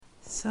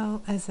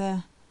So as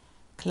a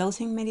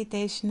closing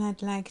meditation,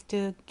 I'd like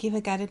to give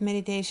a guided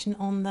meditation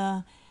on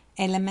the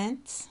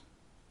elements.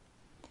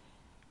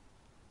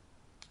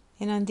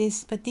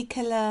 This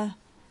particular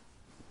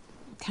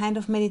kind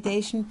of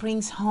meditation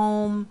brings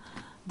home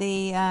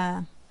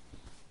the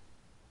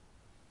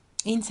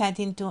insight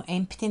into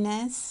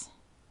emptiness,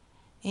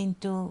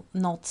 into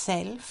not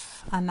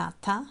self,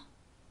 anatta.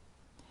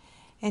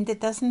 And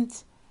it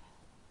doesn't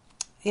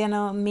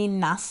mean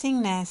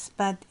nothingness,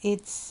 but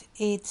it's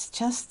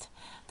just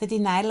the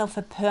denial of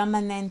a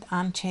permanent,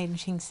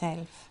 unchanging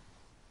self.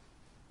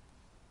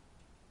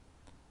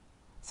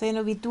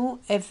 So we do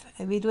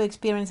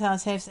experience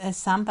ourselves as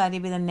somebody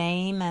with a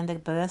name and a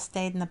birth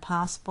date and a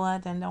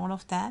passport and all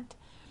of that,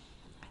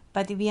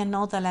 but we are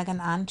not like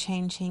an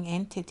unchanging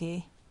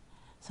entity.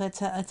 So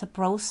it's a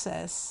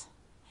process,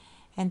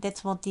 and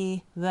that's what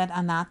the word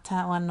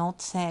anatta or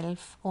not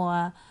self,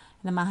 or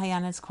in the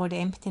Mahayana it's called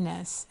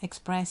emptiness,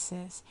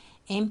 expresses.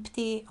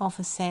 Empty of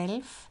a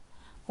self,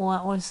 or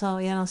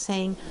also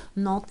saying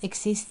not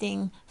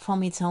existing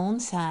from its own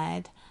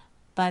side,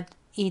 but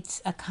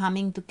it's a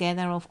coming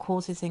together of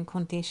causes and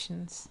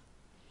conditions.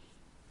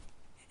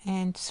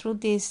 And through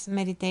this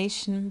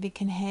meditation we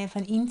can have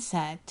an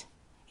insight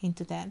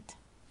into that.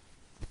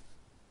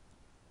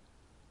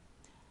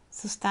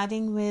 So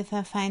starting with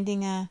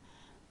finding a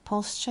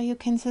posture you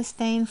can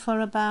sustain for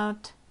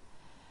about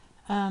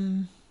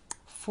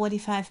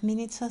 45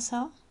 minutes or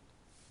so.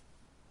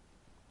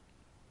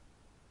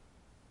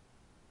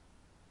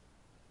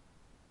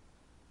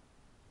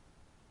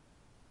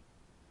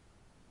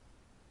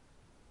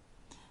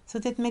 So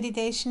that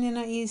meditation,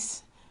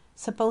 is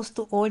supposed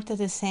to alter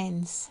the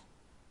sense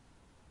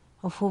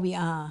of who we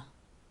are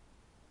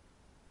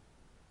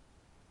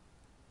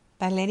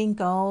by letting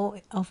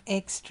go of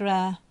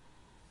extra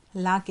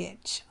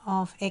luggage,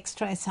 of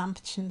extra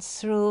assumptions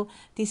through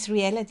this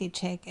reality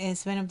check,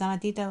 as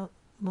Dhammadita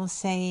was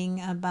saying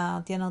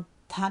about,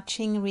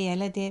 touching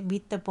reality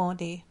with the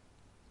body,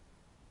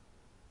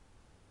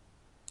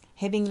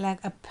 having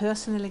like a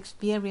personal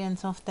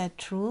experience of that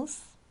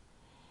truth,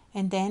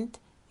 and then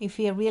if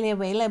we are really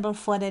available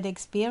for that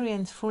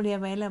experience, fully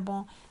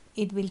available,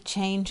 it will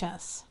change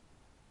us.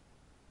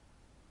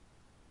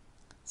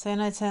 So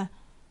it's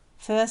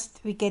first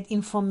we get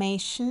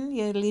information,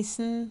 you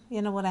listen,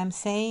 what I'm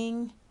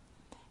saying,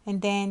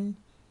 and then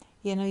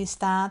you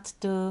start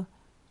to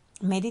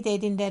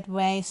meditate in that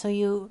way, so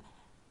you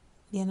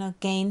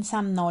gain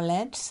some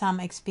knowledge, some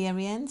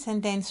experience,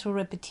 and then through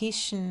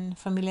repetition,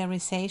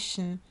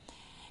 familiarization,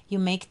 you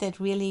make that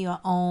really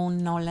your own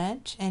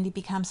knowledge, and it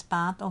becomes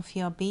part of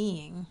your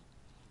being.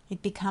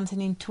 It becomes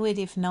an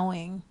intuitive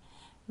knowing,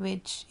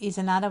 which is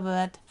another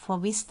word for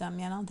wisdom.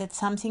 That's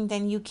something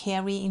then you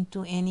carry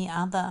into any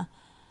other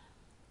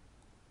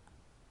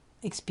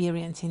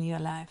experience in your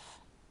life.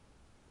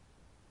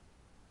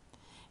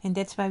 And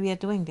that's why we are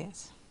doing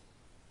this.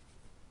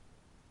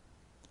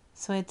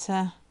 So it's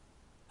a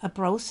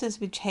process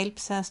which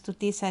helps us to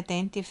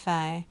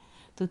disidentify,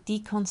 to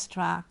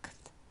deconstruct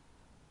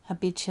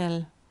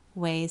habitual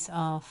ways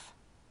of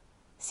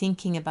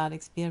thinking about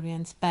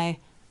experience by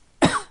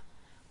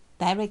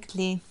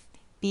directly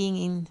being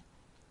in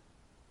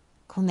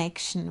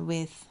connection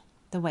with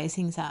the way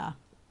things are,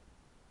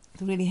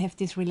 to really have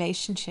this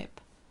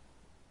relationship.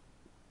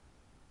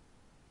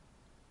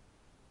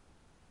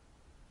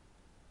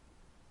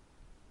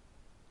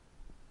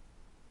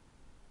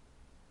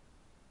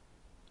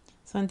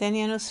 So and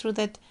then through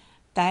that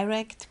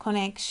direct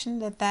connection,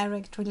 that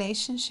direct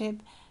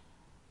relationship,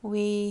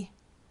 we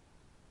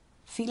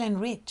feel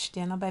enriched,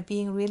 by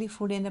being really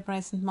fully in the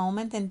present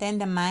moment, and then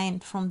the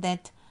mind, from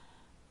that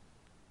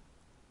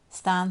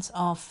stance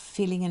of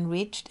feeling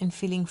enriched and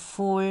feeling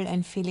full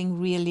and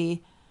feeling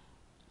really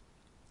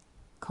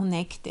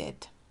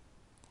connected,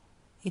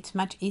 it's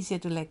much easier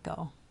to let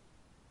go.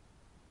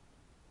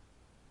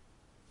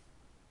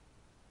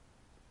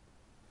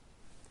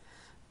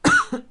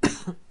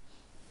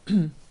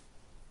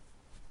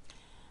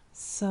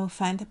 So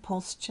find a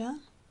posture,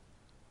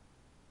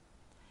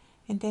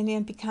 and then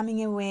you're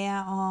becoming aware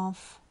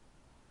of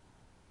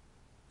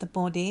the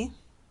body,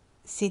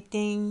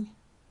 sitting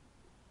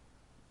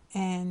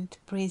and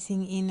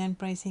breathing in and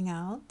breathing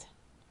out.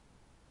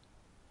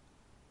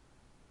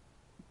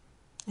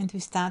 And we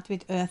start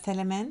with earth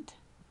element.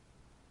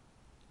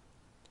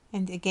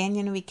 And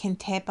again, we can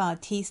tap our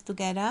teeth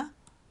together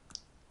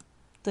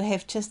to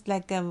have just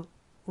like a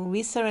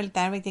visceral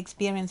direct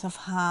experience of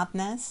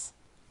hardness,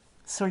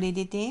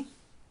 solidity,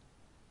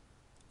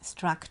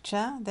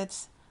 structure.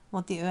 That's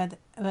what the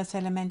earth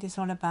element is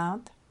all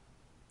about.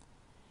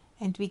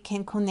 And we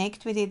can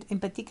connect with it,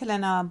 in particular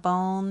in our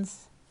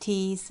bones,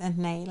 teeth and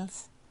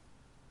nails.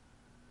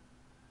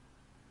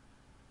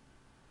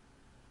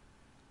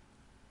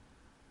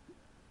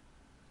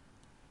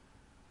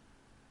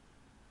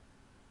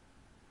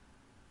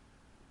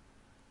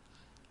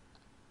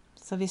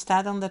 So we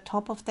start on the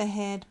top of the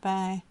head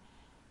by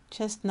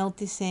just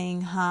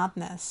noticing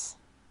hardness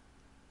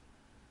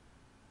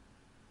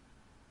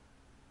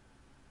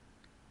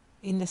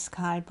in the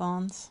skull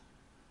bones.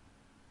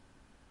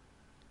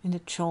 in the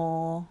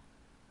jaw,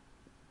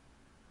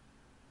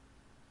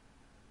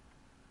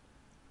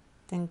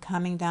 then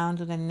coming down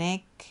to the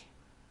neck,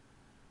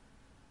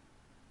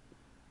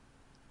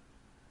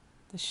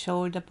 the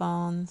shoulder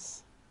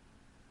bones,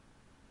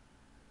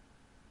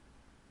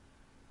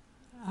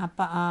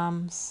 upper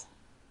arms,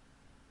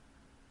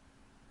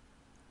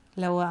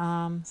 lower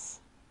arms,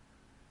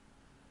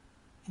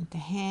 and the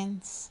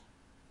hands.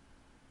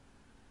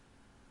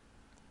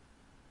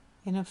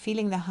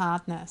 Feeling the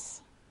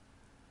hardness.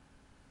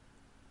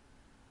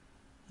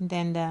 And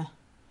then the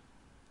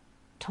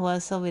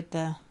torso with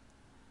the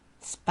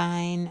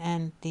spine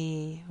and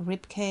the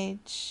rib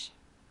cage,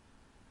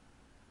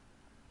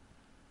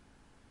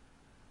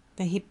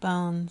 the hip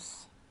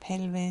bones,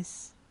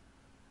 pelvis,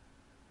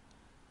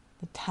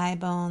 the thigh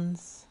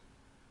bones,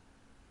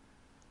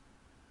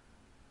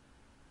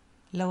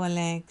 lower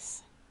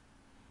legs,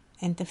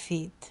 and the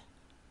feet.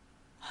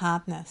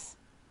 Hardness.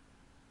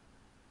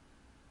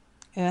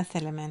 Earth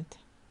element.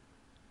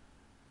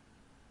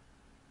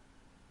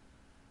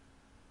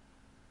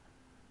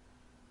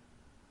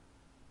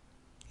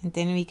 And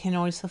then we can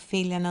also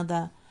feel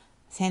another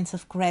sense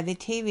of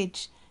gravity,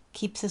 which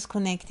keeps us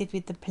connected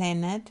with the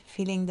planet,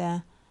 feeling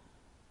the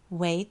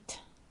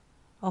weight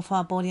of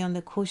our body on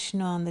the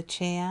cushion or on the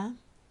chair.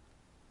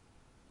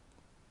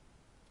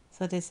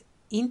 So this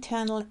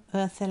internal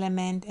earth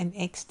element and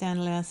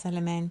external earth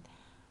element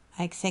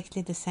are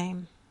exactly the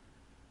same.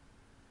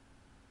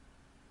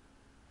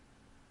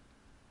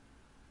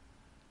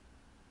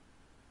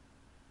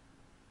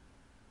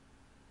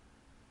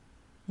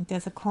 And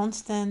there's a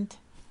constant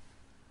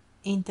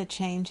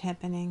interchange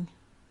happening.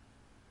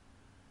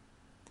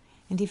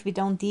 And if we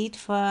don't eat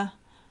for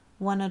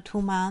 1 or 2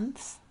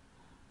 months,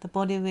 the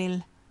body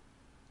will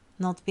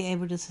not be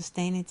able to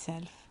sustain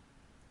itself.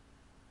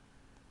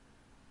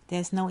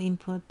 There's no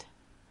input,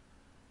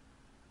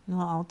 no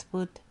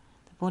output.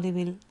 The body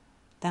will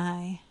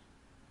die.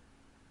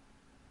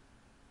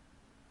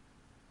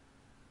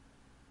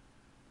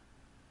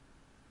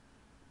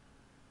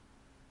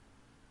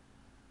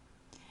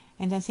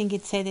 And I think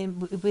it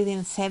said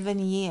within 7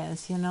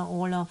 years,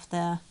 all of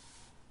the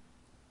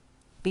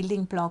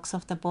building blocks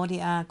of the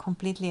body are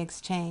completely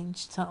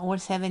exchanged. So all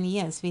 7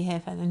 years we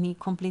have a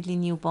completely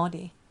new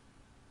body.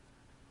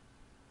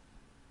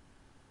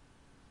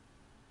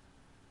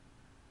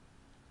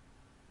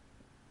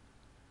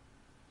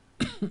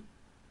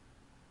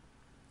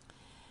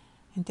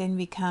 And then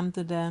we come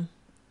to the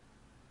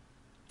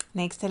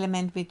next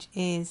element, which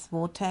is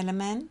water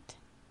element,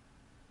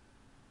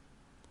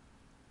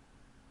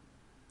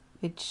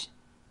 which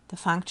the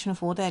function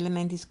of water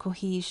element is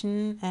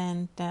cohesion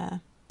and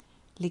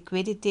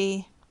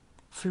liquidity,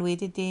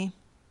 fluidity.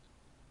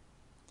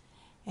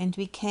 And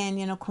we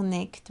can,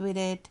 connect with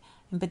it,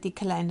 in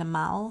particular in the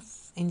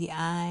mouth, in the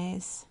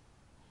eyes,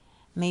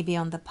 maybe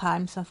on the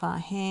palms of our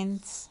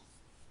hands.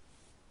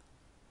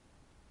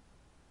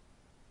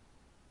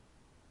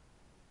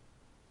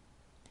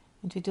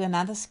 And we do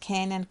another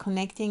scan and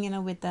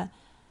connecting, with the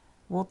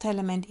water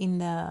element in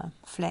the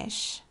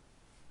flesh,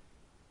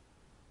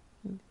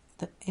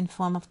 in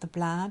form of the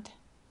blood.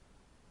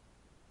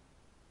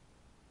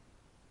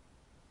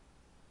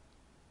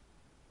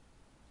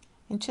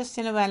 And just,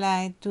 while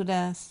I do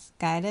the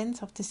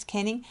guidance of the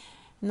scanning,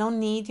 no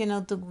need,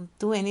 to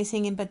do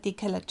anything in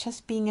particular,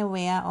 just being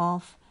aware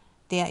of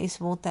there is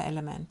water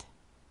element.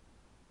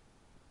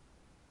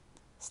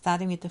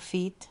 Starting with the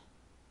feet.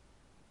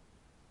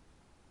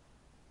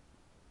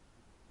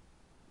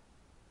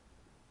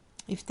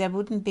 If there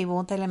wouldn't be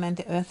water element,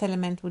 the earth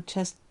element would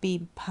just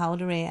be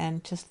powdery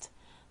and just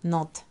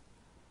not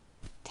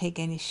take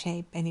any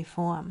shape, any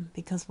form,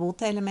 because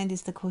water element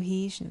is the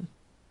cohesion,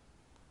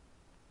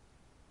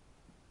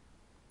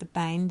 the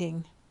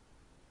binding.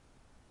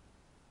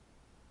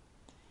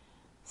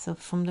 So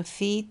from the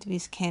feet we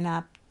scan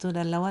up to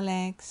the lower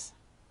legs,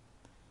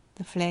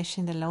 the flesh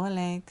in the lower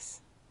legs,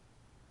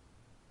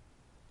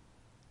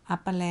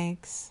 upper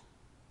legs,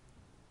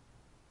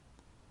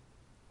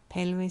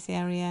 pelvis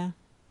area,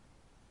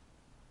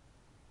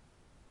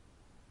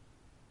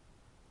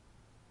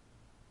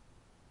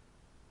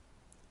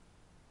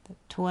 the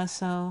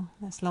torso.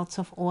 There's lots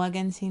of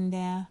organs in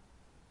there.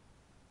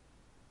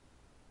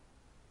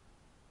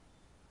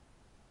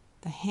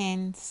 The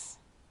hands,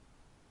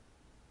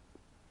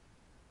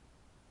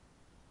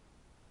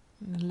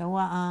 the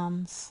lower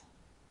arms,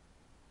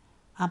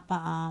 upper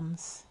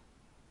arms,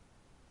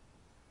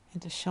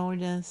 and the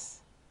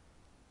shoulders,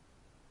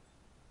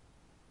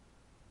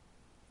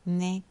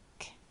 neck,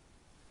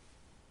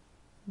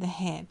 the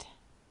head.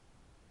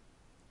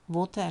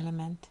 Water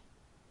element.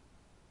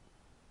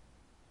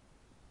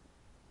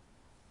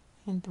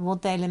 And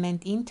water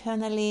element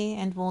internally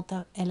and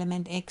water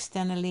element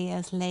externally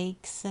as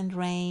lakes and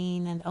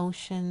rain and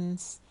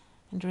oceans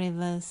and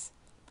rivers.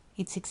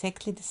 It's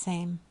exactly the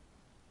same.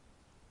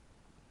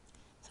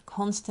 It's a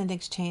constant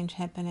exchange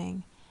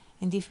happening.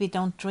 And if we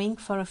don't drink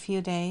for a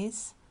few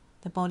days,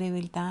 the body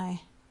will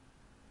die.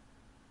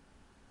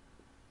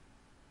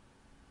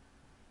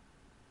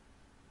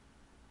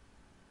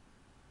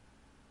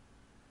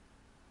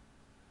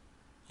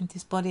 And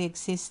this body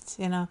exists,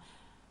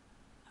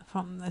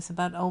 it's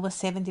about over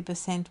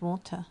 70%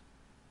 water.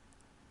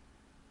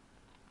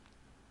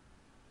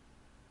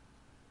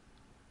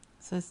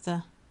 So it's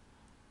the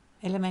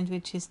element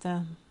which is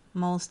the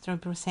most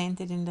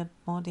represented in the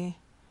body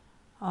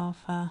of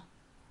a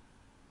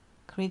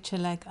creature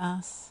like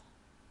us.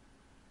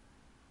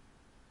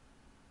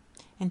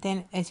 And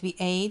then as we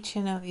age,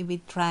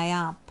 we dry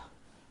up,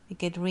 we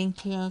get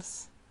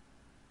wrinkles,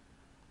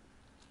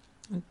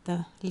 and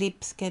the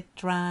lips get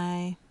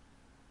dry.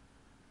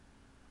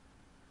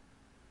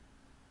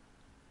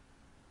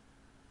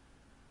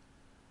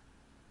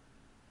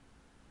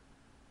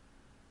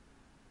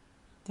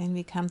 Then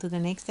we come to the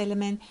next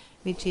element,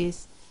 which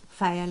is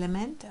fire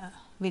element,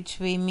 which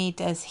we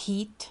meet as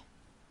heat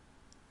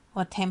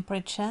or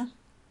temperature.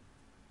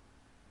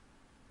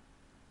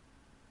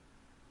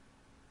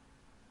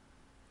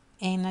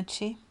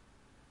 Energy.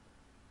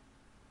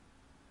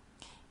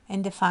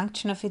 And the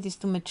function of it is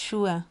to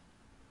mature.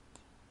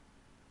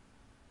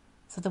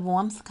 So the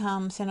warmth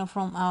comes,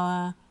 from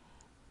our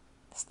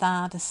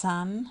star, the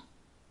sun.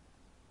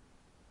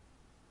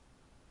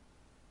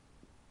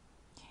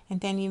 And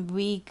then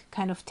we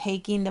kind of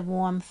take in the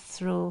warmth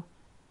through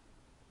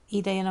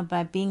either,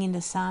 by being in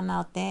the sun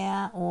out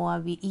there, or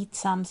we eat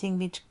something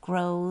which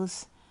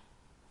grows,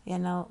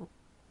 in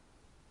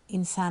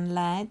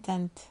sunlight,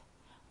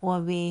 or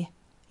we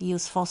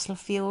use fossil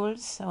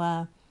fuels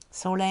or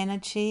solar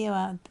energy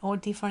or all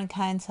different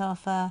kinds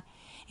of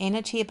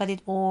energy, but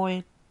it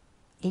all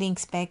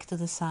links back to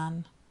the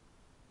sun.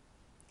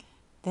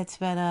 That's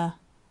where the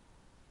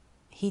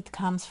heat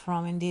comes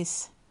from in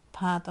this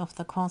part of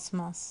the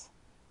cosmos.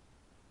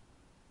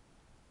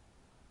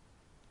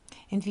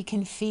 And we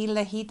can feel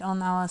the heat on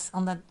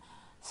the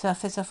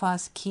surface of our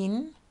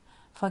skin,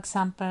 for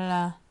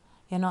example,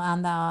 under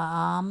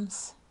our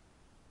arms,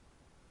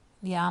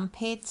 the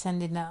armpits,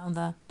 and on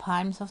the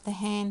palms of the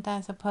hand,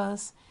 I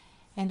suppose,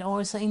 and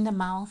also in the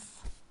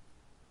mouth.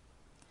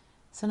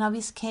 So now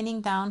we're scanning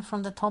down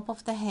from the top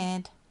of the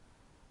head,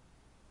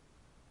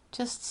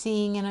 just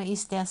seeing,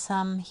 is there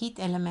some heat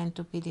element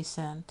to be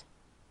discerned?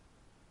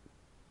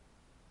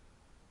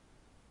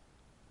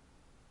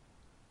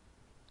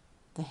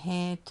 The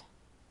head,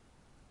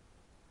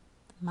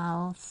 the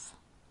mouth,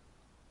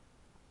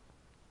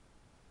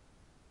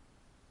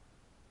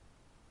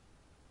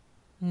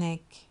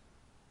 neck,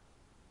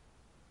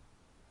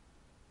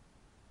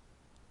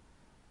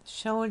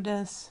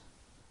 shoulders,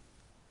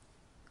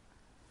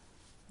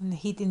 and the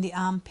heat in the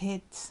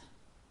armpits,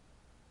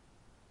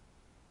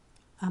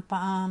 upper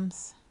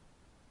arms,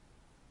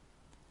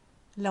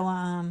 lower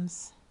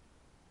arms,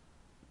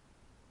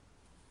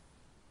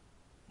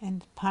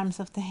 and palms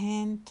of the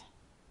hand,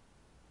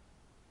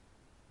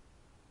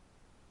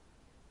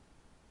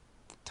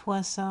 the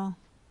torso.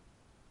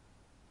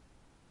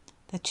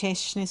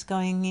 Digestion is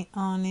going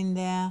on in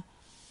there,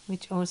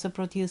 which also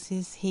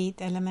produces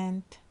heat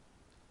element.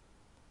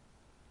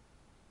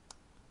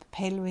 The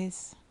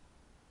pelvis,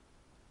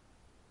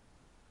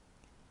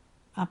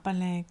 upper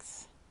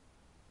legs,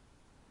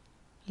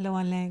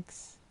 lower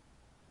legs,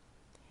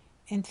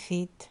 and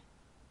feet,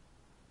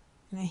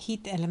 and a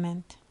heat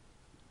element.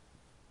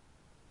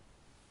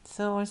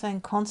 So also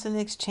in constant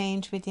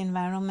exchange with the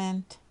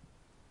environment.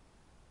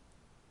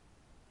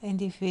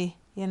 And if we,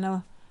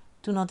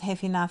 do not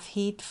have enough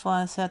heat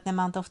for a certain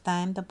amount of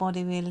time, the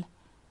body will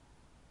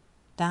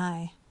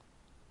die.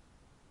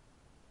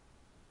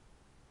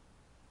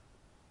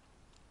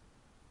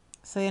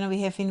 So,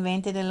 we have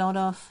invented a lot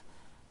of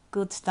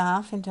good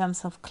stuff in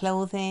terms of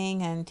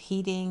clothing and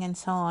heating and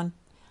so on,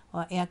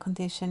 or air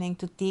conditioning,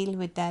 to deal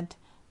with that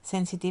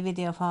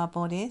sensitivity of our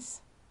bodies.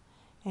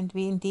 And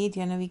we indeed,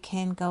 we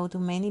can go to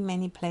many,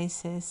 many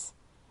places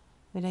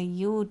with a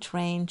huge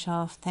range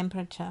of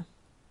temperature.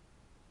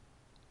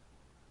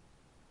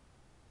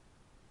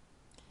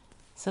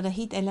 So the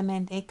heat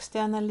element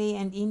externally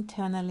and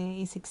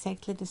internally is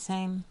exactly the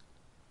same.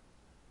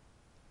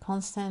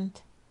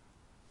 Constant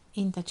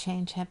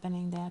interchange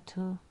happening there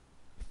too.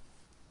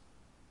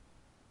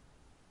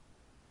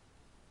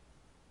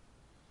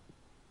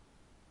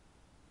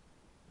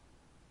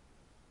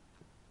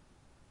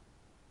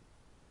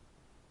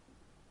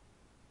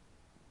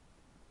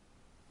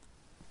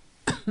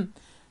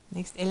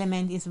 Next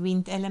element is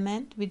wind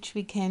element, which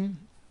we can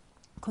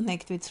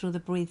connect with through the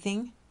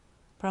breathing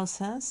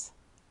process.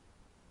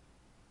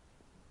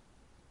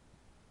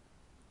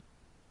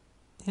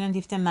 And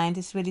if the mind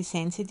is really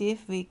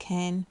sensitive, we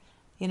can,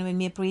 when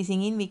we are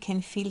breathing in, we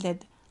can feel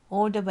that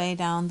all the way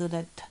down to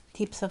the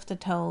tips of the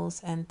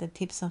toes and the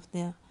tips of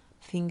the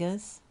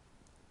fingers.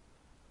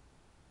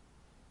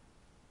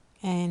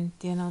 And,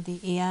 the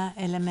air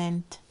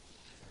element,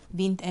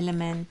 wind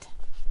element,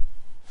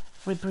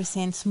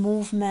 represents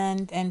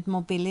movement and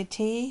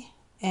mobility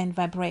and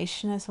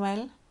vibration as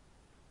well.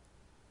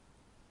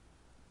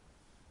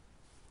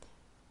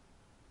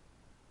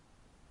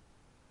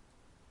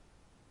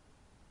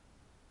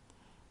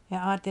 They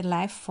are the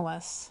life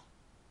force,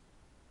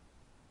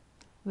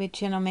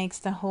 which makes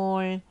the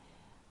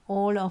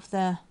all of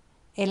the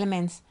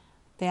elements,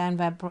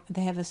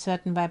 they have a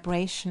certain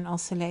vibration,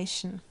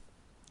 oscillation.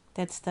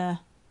 That's the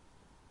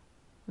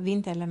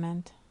wind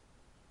element.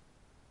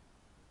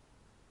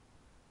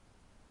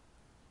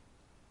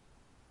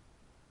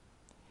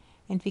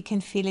 And we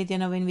can feel it,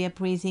 when we are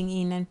breathing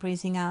in and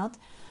breathing out,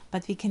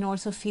 but we can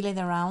also feel it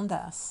around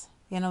us,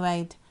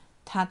 where it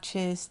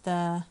touches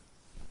the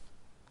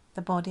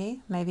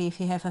body. Maybe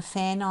if you have a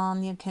fan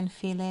on, you can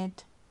feel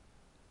it.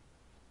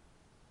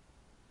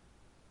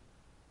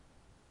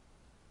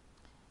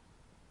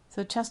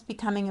 So just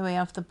becoming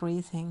aware of the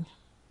breathing.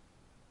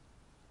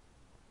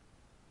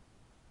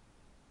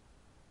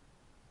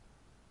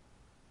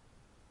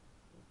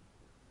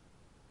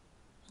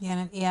 Yeah,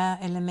 an air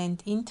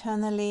element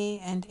internally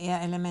and air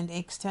element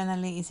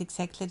externally is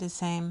exactly the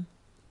same.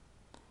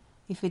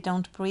 If we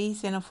don't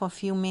breathe, for a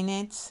few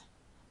minutes,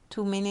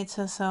 2 minutes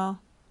or so,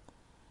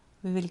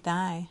 we will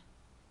die.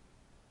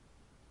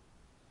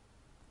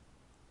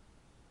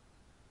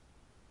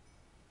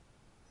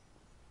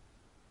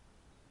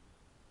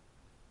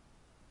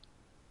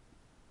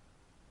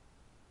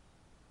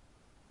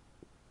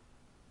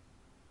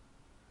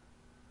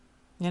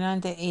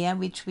 And the air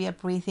which we are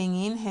breathing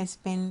in has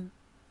been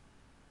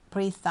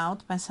breathed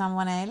out by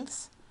someone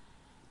else.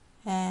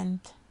 And,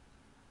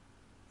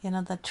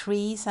 the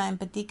trees are in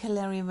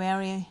particular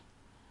very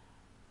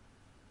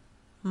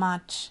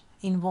much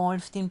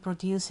involved in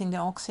producing the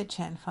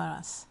oxygen for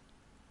us.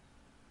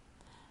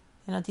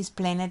 This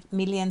planet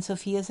millions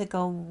of years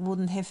ago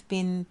wouldn't have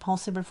been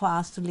possible for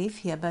us to live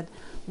here, but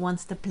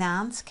once the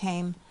plants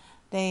came,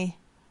 they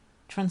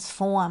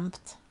transformed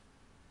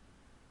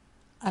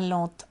a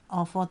lot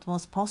of what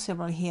was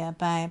possible here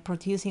by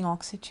producing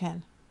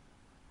oxygen.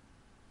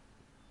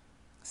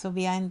 So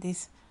we are in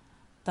this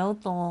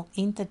total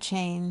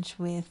interchange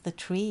with the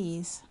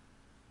trees.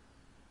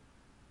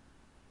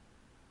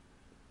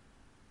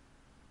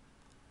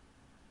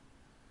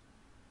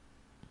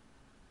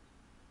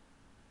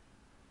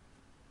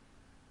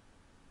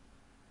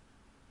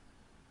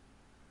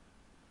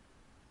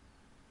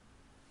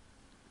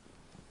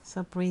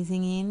 So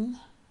breathing in,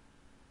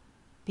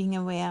 being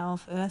aware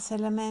of earth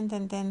element,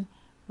 and then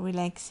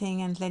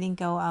relaxing and letting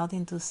go out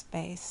into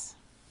space.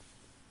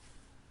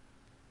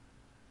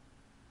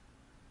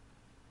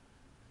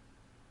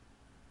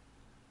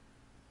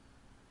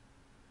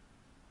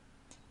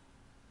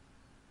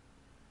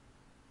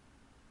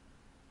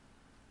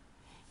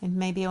 And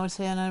maybe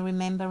also,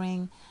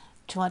 remembering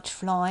George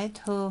Floyd,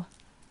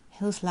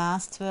 whose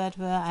last words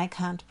were, "I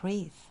can't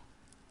breathe."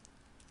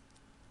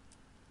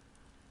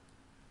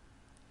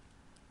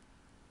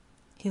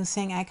 He was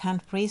saying, "I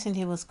can't breathe," and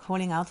he was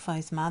calling out for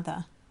his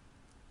mother.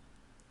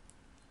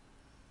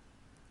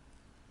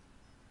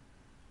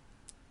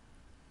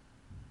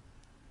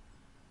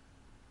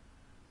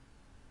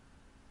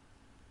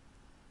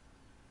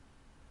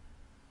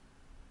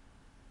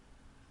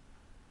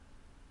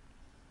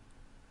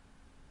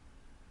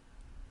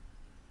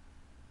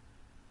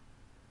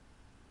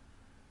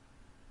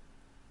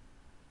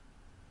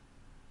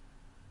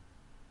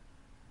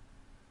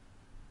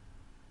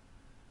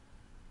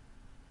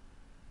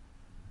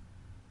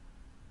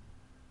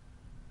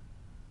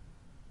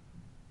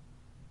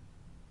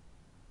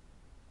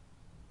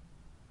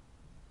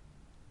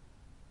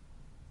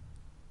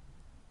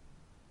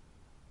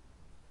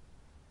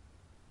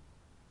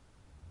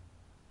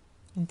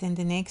 And then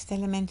the next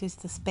element is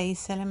the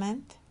space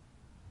element.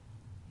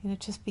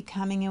 Just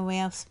becoming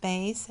aware of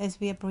space as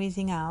we are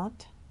breathing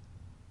out.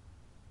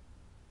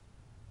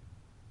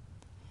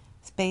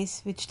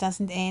 Space which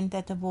doesn't end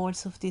at the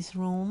walls of this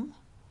room,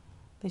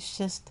 but it's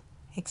just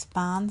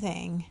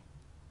expanding.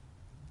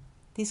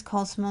 This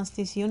cosmos,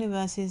 this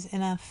universe is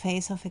in a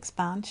phase of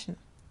expansion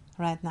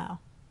right now.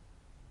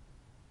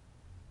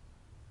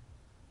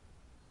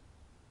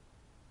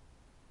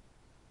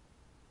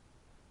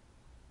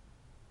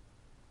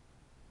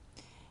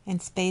 And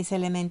space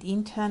element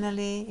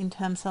internally, in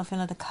terms of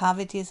the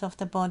cavities of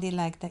the body,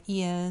 like the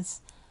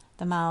ears,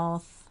 the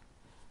mouth,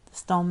 the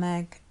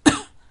stomach,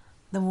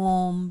 the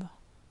womb,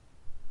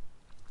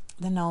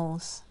 the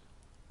nose.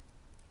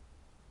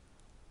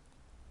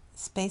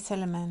 Space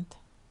element,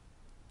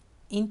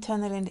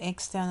 internally and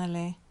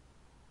externally,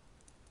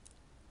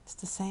 it's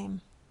the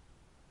same.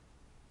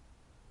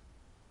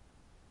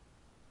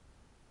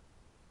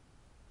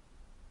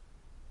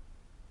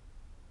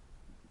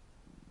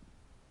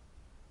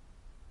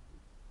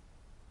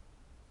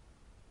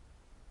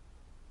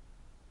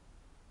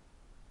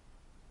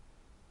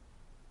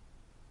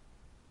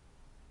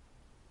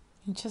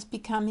 And just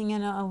becoming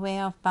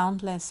aware of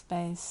boundless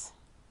space.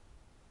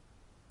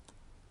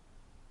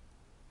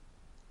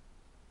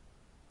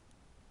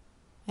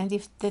 And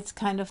if that's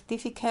kind of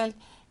difficult,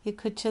 you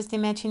could just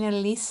imagine you're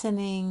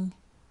listening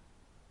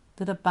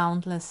to the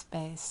boundless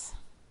space,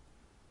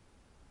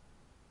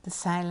 the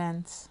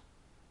silence.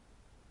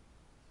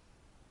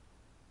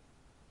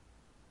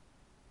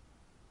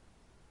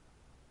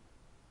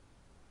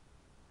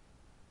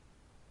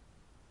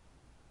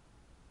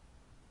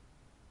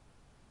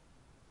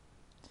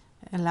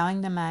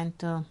 Allowing the mind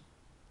to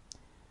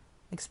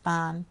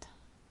expand.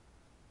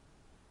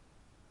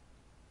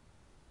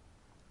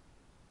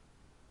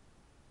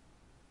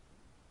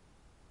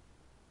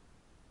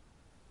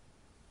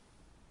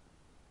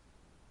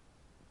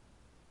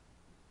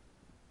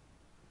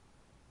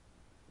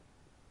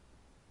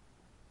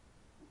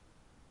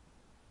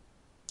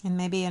 And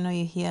maybe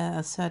you hear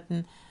a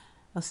certain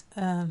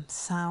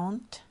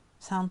sound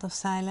of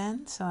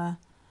silence or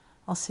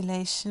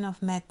oscillation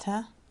of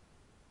matter.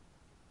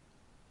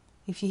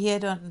 If you hear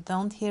it,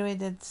 don't hear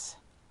it, it's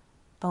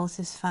both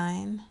is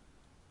fine.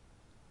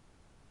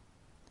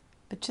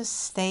 But just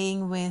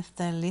staying with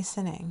the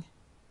listening.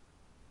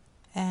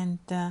 And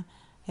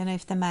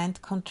if the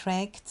mind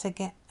contracts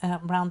again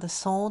around a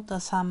thought or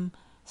some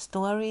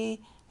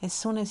story, as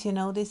soon as you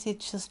notice it,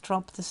 just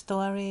drop the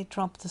story,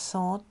 drop the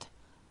thought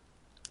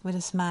with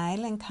a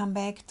smile and come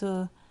back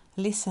to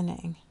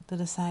listening to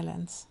the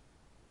silence.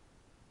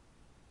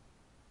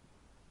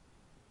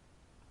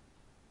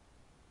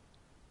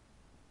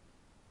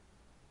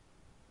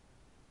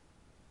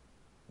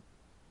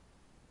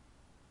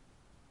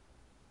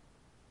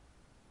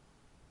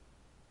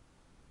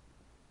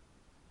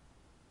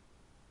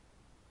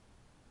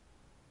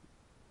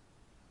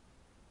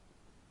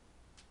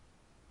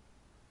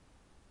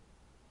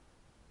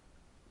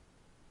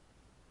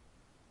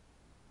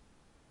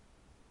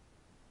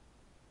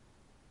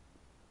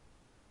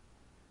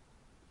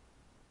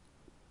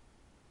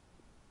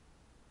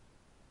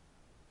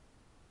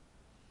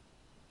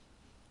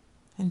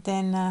 And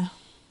then,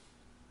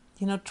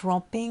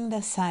 dropping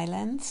the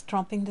silence,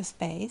 dropping the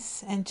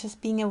space, and just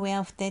being aware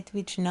of that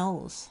which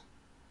knows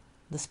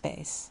the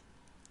space,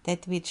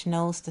 that which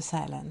knows the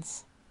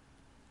silence,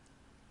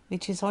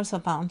 which is also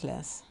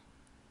boundless.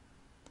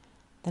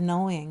 The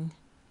knowing,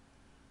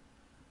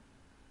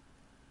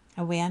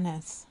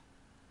 awareness,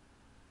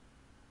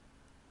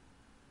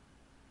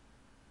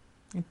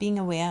 and being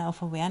aware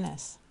of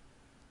awareness.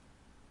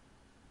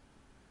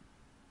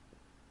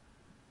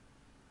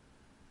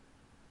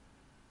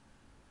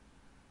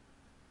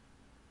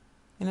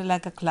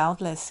 Like a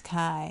cloudless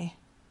sky.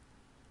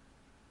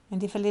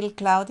 And if a little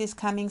cloud is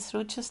coming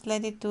through, just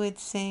let it do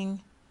its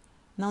thing.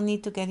 No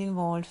need to get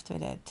involved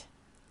with it.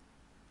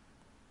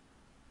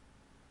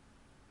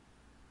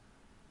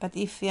 But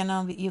if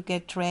you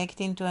get dragged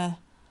into a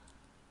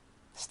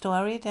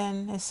story,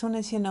 then as soon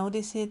as you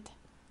notice it,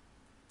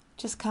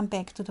 just come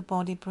back to the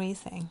body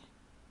breathing.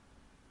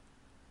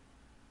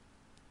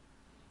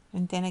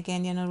 And then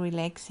again,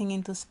 relaxing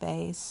into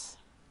space.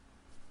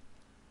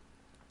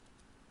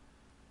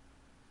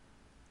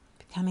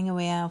 Becoming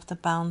aware of the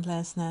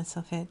boundlessness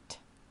of it.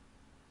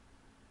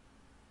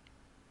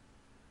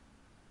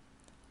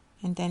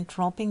 And then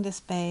dropping the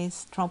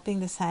space, dropping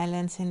the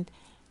silence, and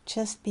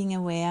just being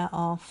aware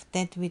of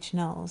that which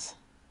knows.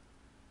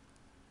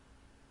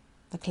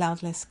 The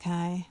cloudless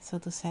sky, so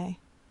to say.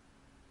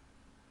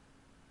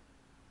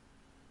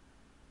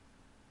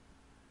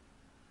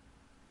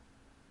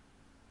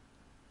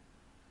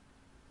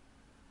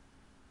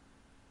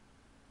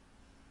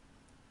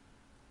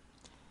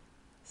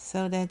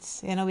 So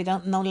that's, we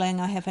don't no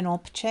longer have an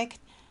object,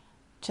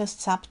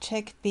 just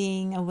subject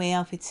being aware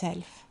of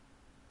itself.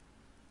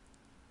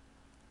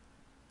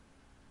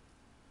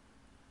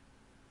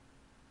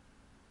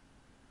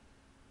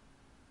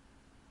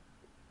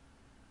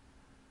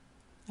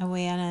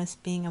 Awareness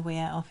being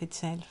aware of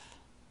itself.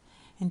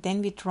 And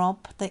then we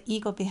drop the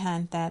ego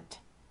behind that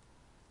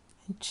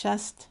and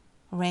just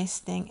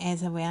resting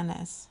as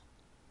awareness.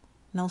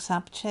 No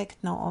subject,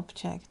 no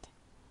object.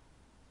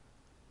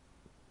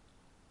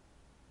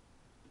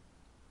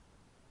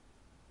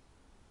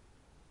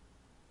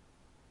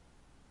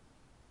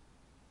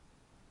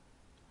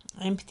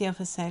 Empty of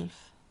a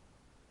self,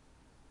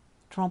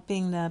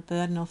 dropping the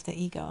burden of the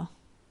ego.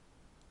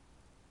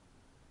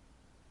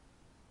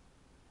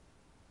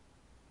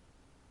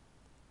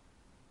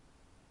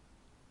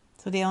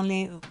 So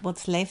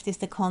what's left is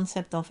the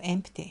concept of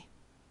empty.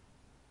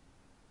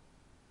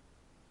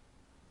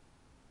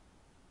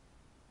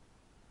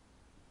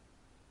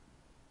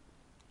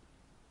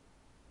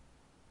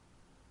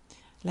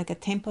 Like a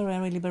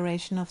temporary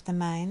liberation of the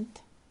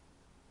mind.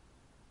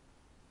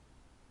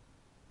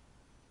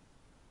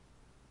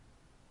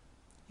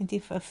 And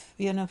if a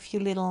few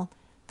little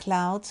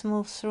clouds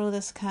move through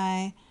the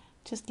sky,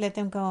 just let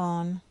them go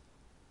on.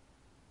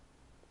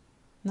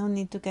 No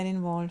need to get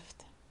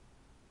involved.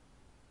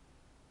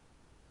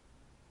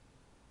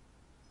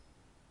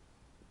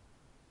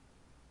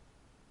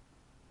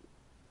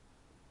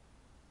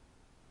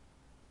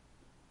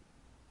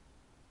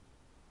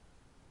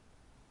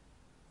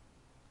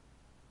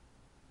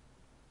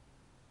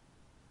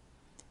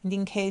 And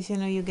in case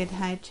you get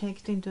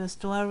hijacked into a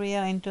story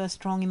or into a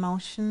strong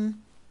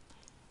emotion,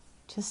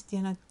 just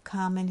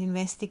come and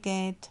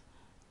investigate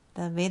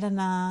the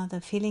Vedana,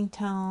 the feeling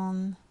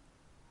tone,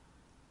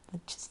 the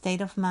state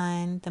of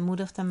mind, the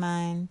mood of the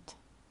mind.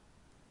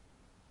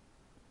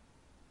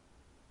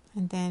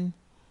 And then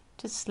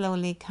just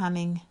slowly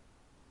coming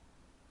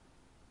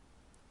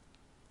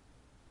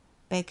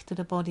back to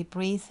the body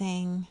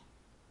breathing.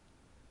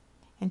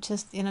 And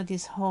just,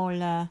 this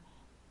whole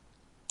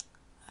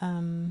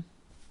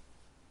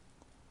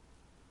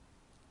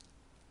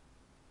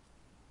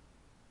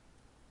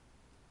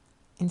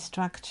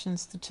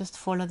instructions to just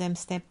follow them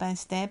step by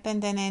step,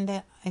 and then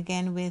end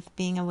again with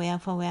being aware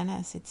of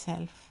awareness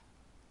itself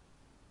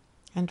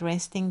and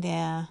resting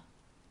there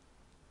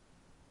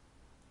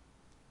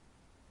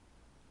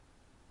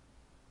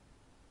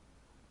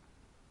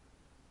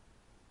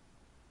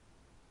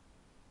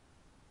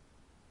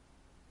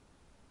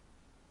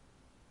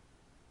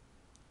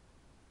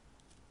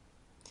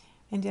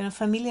And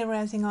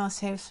familiarizing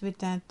ourselves with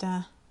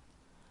that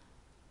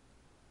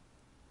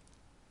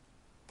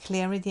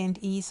clarity and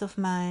ease of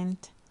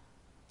mind,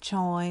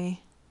 joy,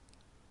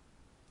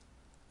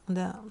 and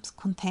the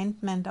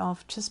contentment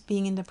of just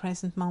being in the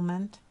present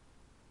moment,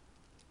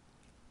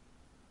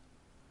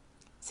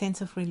 sense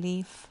of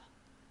relief,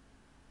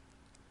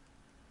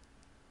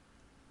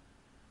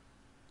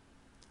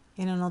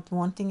 not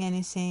wanting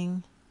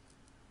anything,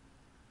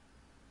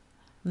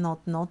 not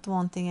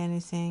wanting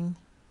anything,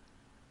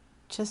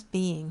 just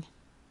being.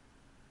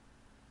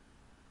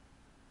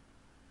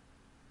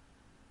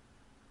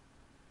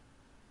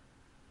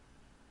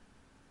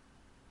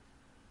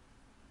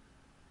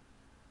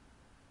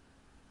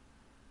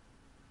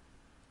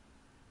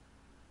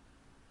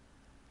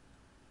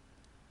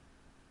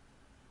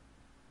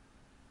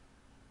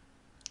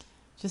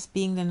 Just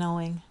being the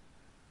knowing,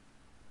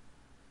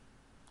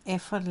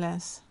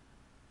 effortless.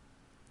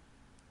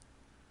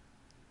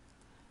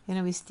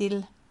 We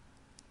still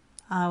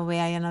are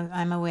aware,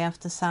 I'm aware of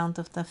the sound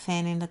of the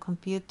fan in the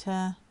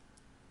computer,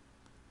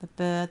 the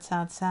birds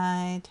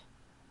outside,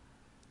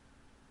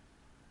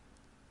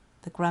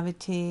 the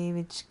gravity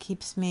which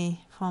keeps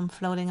me from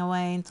floating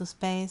away into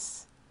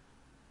space.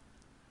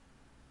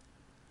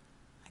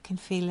 I can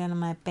feel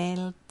my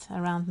belt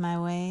around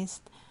my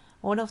waist.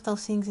 All of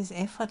those things is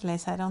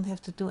effortless. I don't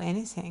have to do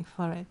anything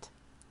for it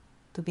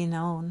to be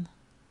known.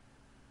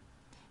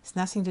 It's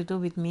nothing to do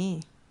with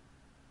me.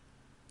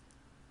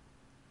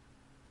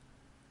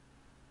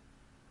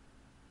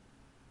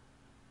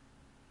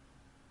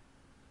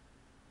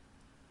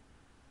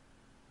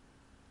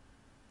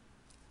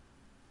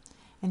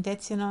 And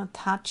that's,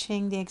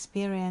 touching the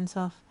experience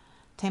of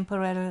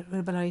temporary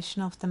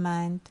liberation of the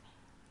mind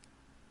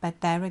by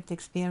direct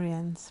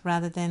experience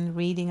rather than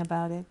reading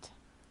about it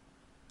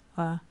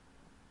or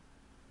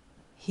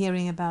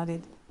hearing about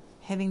it,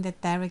 having that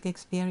direct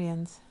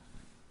experience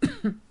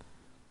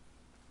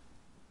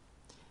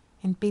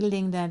and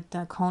building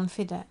that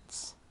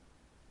confidence.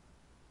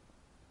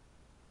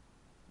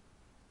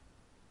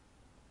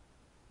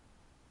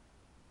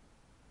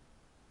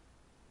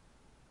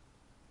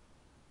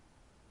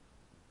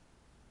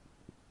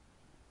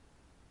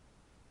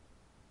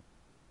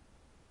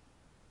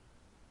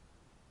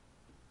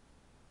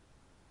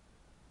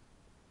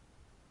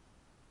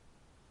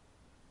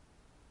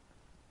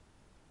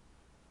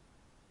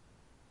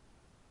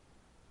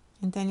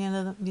 And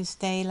then you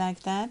stay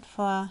like that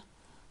for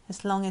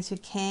as long as you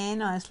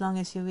can or as long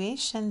as you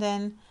wish, and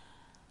then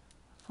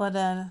for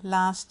the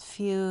last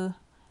few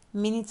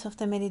minutes of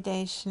the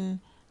meditation,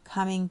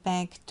 coming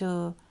back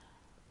to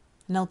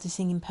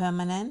noticing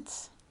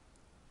impermanence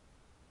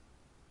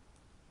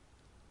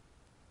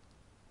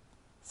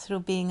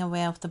through being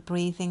aware of the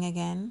breathing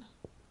again.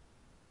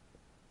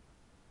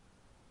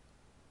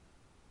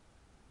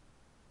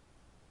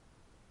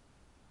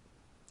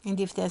 And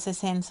if there's a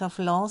sense of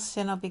loss,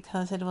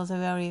 because it was a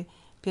very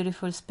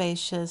beautiful,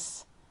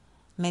 spacious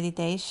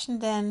meditation,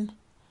 then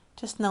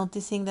just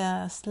noticing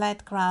the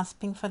slight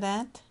grasping for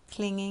that,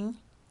 clinging.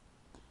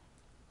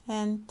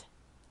 And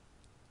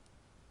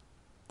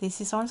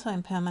this is also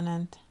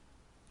impermanent.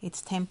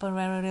 It's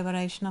temporary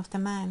liberation of the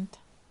mind.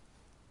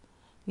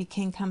 We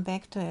can come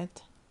back to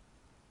it.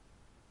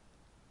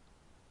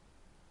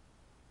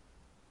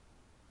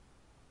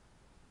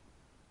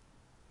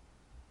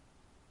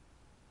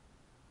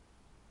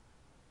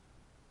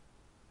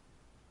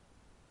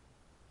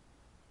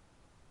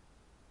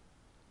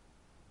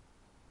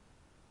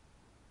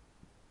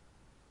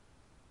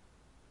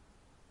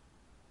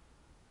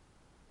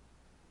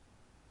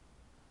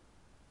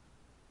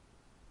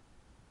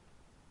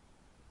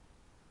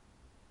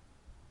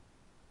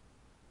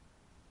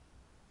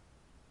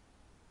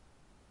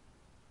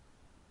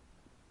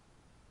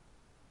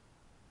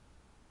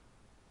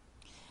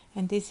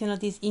 And this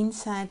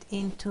insight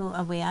into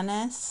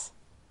awareness,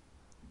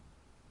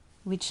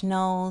 which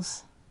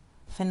knows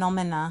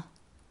phenomena,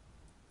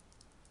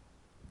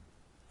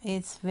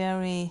 it's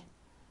very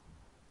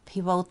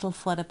pivotal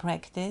for the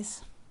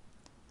practice.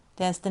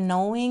 There's the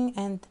knowing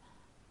and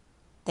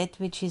that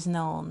which is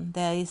known.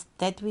 There is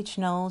that which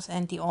knows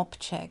and the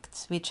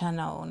objects which are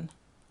known.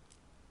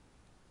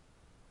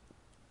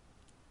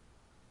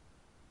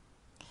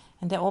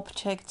 And the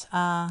objects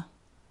are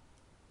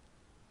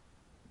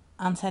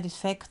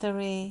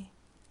unsatisfactory,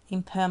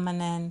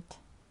 impermanent,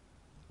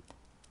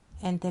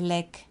 and they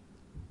lack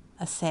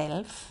a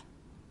self.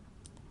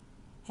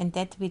 And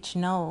that which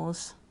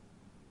knows,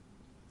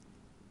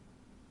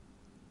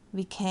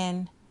 we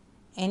can,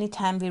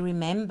 anytime we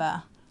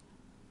remember,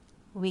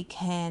 we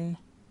can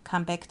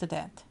come back to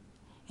that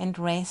and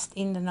rest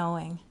in the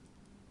knowing.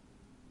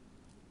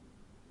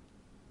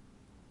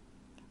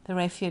 The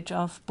refuge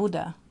of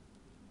Buddha.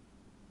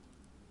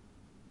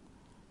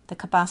 The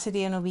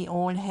capacity, we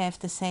all have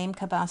the same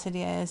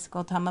capacity as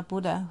Gautama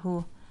Buddha,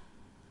 who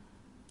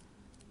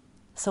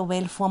so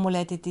well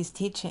formulated this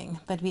teaching,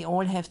 but we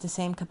all have the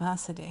same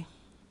capacity.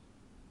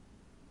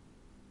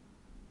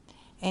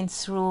 And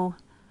through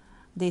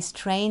this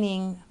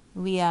training,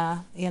 we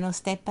are,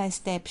 step by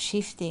step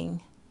shifting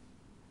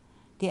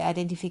the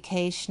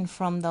identification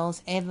from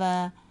those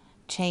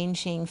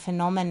ever-changing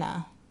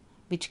phenomena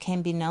which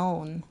can be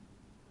known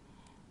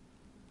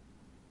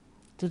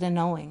to the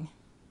knowing.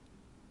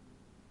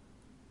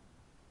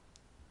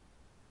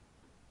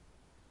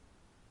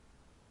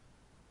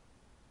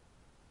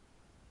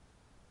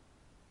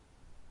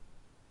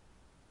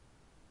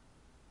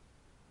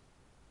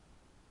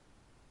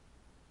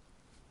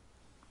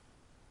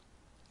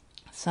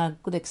 So a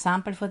good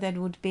example for that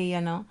would be,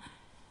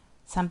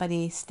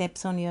 somebody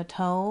steps on your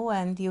toe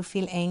and you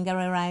feel anger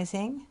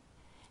arising.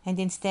 And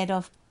instead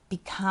of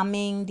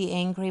becoming the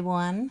angry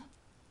one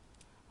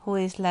who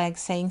is like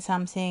saying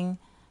something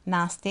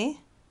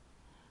nasty,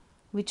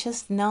 we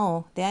just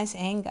know there is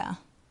anger.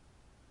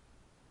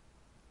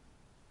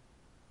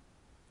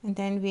 And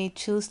then we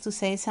choose to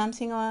say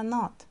something or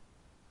not.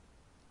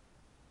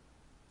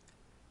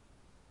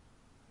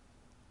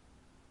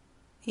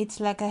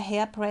 It's like a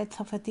hairbreadth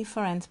of a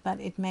difference,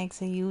 but it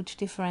makes a huge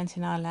difference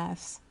in our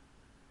lives.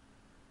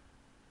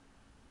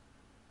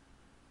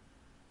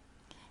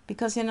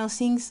 Because,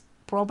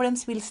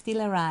 problems will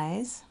still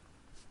arise,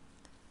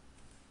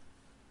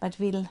 but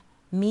we'll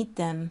meet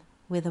them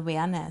with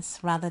awareness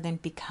rather than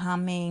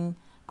becoming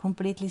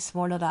completely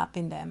swallowed up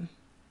in them.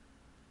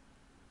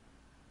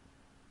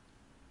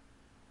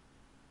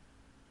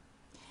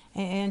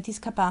 And this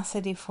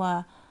capacity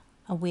for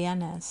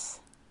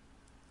awareness,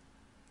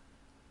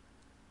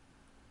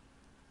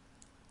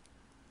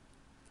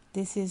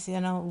 this is,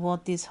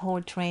 what this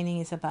whole training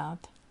is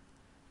about.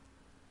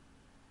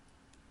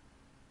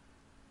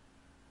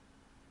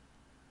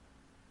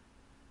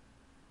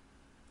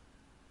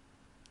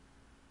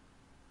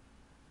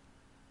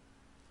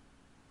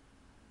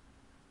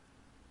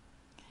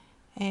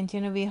 And,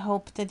 we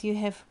hope that you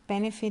have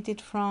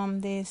benefited from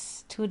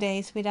these 2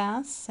 days with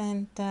us.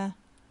 And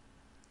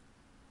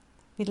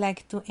we'd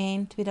like to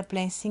end with a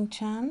blessing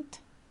chant.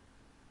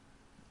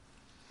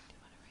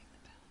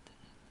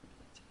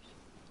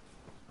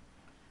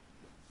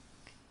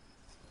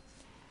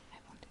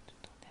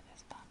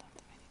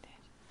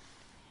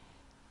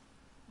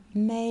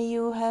 May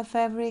you have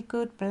every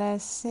good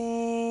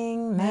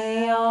blessing.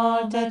 May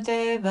all the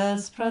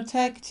devas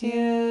protect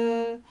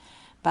you.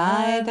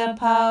 By the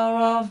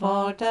power of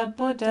all the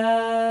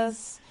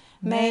Buddhas,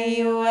 may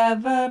you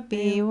ever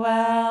be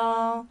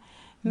well.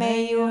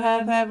 May you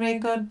have every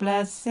good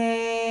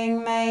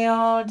blessing. May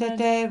all the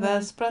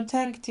devas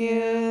protect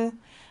you.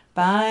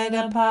 By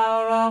the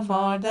power of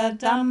all the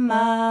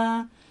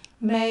Dhamma,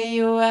 may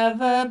you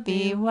ever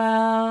be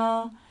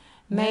well.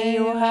 May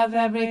you have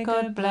every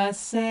good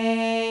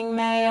blessing.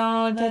 May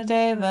all the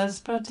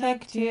devas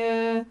protect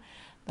you.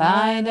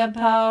 By the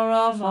power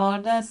of all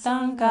the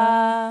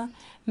Sangha,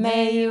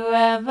 may you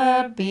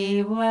ever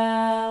be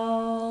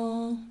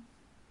well.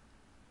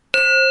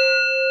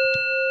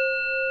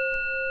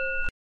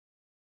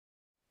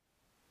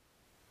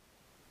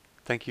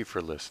 Thank you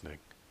for listening.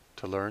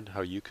 To learn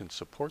how you can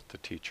support the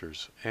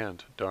teachers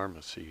and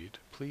Dharma Seed,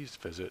 please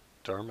visit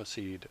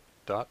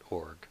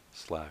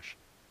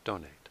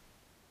dharmaseed.org/donate.